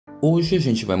Hoje a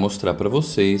gente vai mostrar para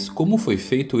vocês como foi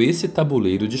feito esse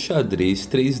tabuleiro de xadrez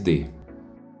 3D.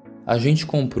 A gente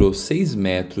comprou 6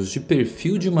 metros de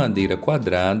perfil de madeira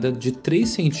quadrada de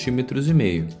 3,5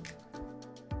 cm,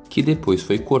 que depois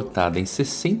foi cortada em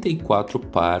 64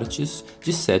 partes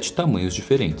de 7 tamanhos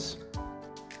diferentes.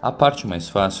 A parte mais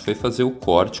fácil foi fazer o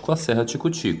corte com a serra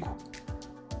tico-tico.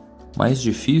 Mais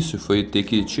difícil foi ter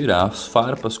que tirar as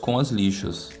farpas com as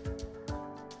lixas.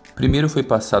 Primeiro foi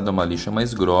passada uma lixa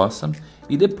mais grossa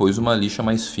e depois uma lixa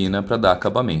mais fina para dar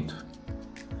acabamento.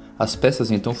 As peças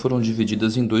então foram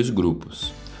divididas em 2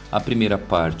 grupos. A primeira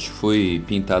parte foi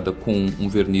pintada com um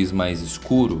verniz mais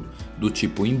escuro, do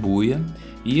tipo imbuia,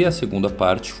 e a segunda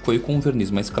parte foi com um verniz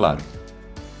mais claro.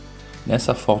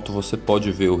 Nessa foto você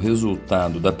pode ver o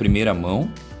resultado da primeira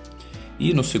mão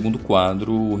e no segundo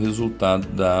quadro o resultado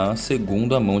da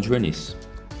segunda mão de verniz.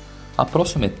 A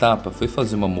próxima etapa foi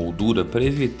fazer uma moldura para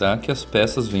evitar que as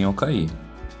peças venham a cair.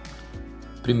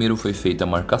 Primeiro foi feita a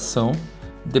marcação,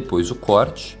 depois o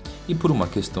corte e por uma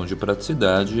questão de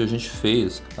praticidade a gente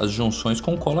fez as junções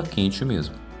com cola quente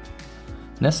mesmo.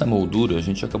 Nessa moldura a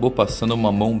gente acabou passando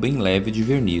uma mão bem leve de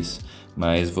verniz,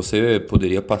 mas você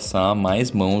poderia passar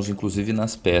mais mãos inclusive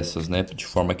nas peças, de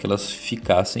forma que elas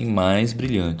ficassem mais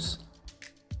brilhantes.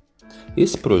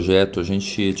 Esse projeto a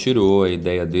gente tirou a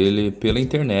ideia dele pela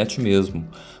internet mesmo,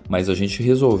 mas a gente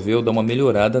resolveu dar uma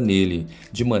melhorada nele,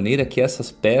 de maneira que essas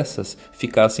peças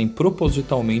ficassem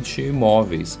propositalmente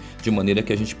móveis, de maneira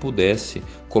que a gente pudesse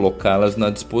colocá-las na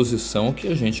disposição que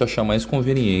a gente achar mais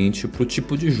conveniente para o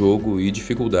tipo de jogo e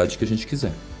dificuldade que a gente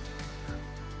quiser.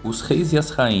 Os reis e as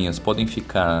rainhas podem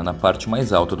ficar na parte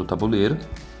mais alta do tabuleiro,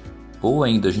 ou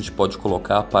ainda a gente pode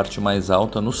colocar a parte mais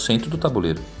alta no centro do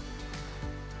tabuleiro.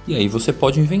 E aí você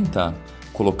pode inventar,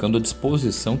 colocando a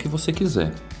disposição que você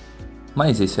quiser.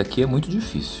 Mas esse aqui é muito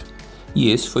difícil.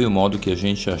 E esse foi o modo que a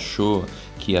gente achou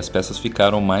que as peças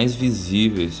ficaram mais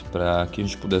visíveis para que a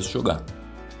gente pudesse jogar.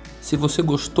 Se você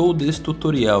gostou desse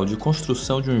tutorial de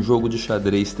construção de um jogo de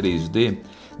xadrez 3D,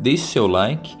 deixe seu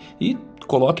like e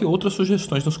coloque outras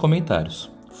sugestões nos comentários.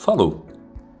 Falou!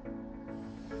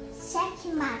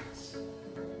 Checkmate.